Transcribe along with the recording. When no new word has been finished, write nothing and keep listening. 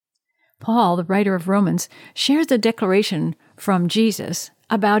Paul, the writer of Romans, shares a declaration from Jesus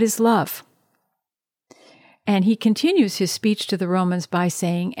about his love. And he continues his speech to the Romans by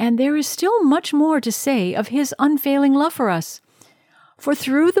saying, "And there is still much more to say of his unfailing love for us. For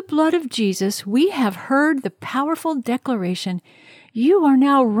through the blood of Jesus we have heard the powerful declaration, 'You are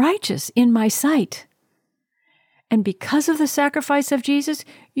now righteous in my sight.' And because of the sacrifice of Jesus,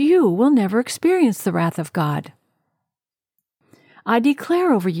 you will never experience the wrath of God. I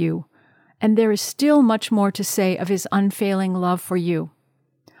declare over you, and there is still much more to say of his unfailing love for you.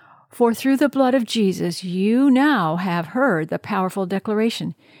 For through the blood of Jesus, you now have heard the powerful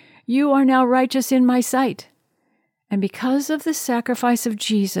declaration, 'You are now righteous in my sight.' And because of the sacrifice of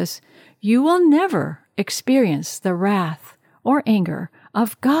Jesus, you will never experience the wrath or anger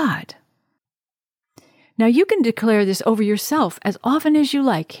of God." Now you can declare this over yourself as often as you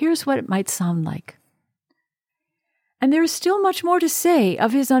like. Here's what it might sound like. "And there is still much more to say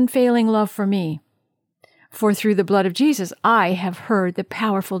of his unfailing love for me. For through the blood of Jesus, I have heard the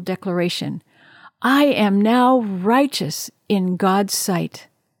powerful declaration, 'I am now righteous in God's sight.'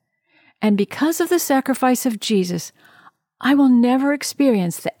 And because of the sacrifice of Jesus, I will never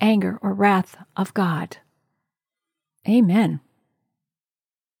experience the anger or wrath of God." Amen.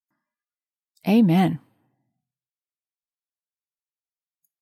 Amen.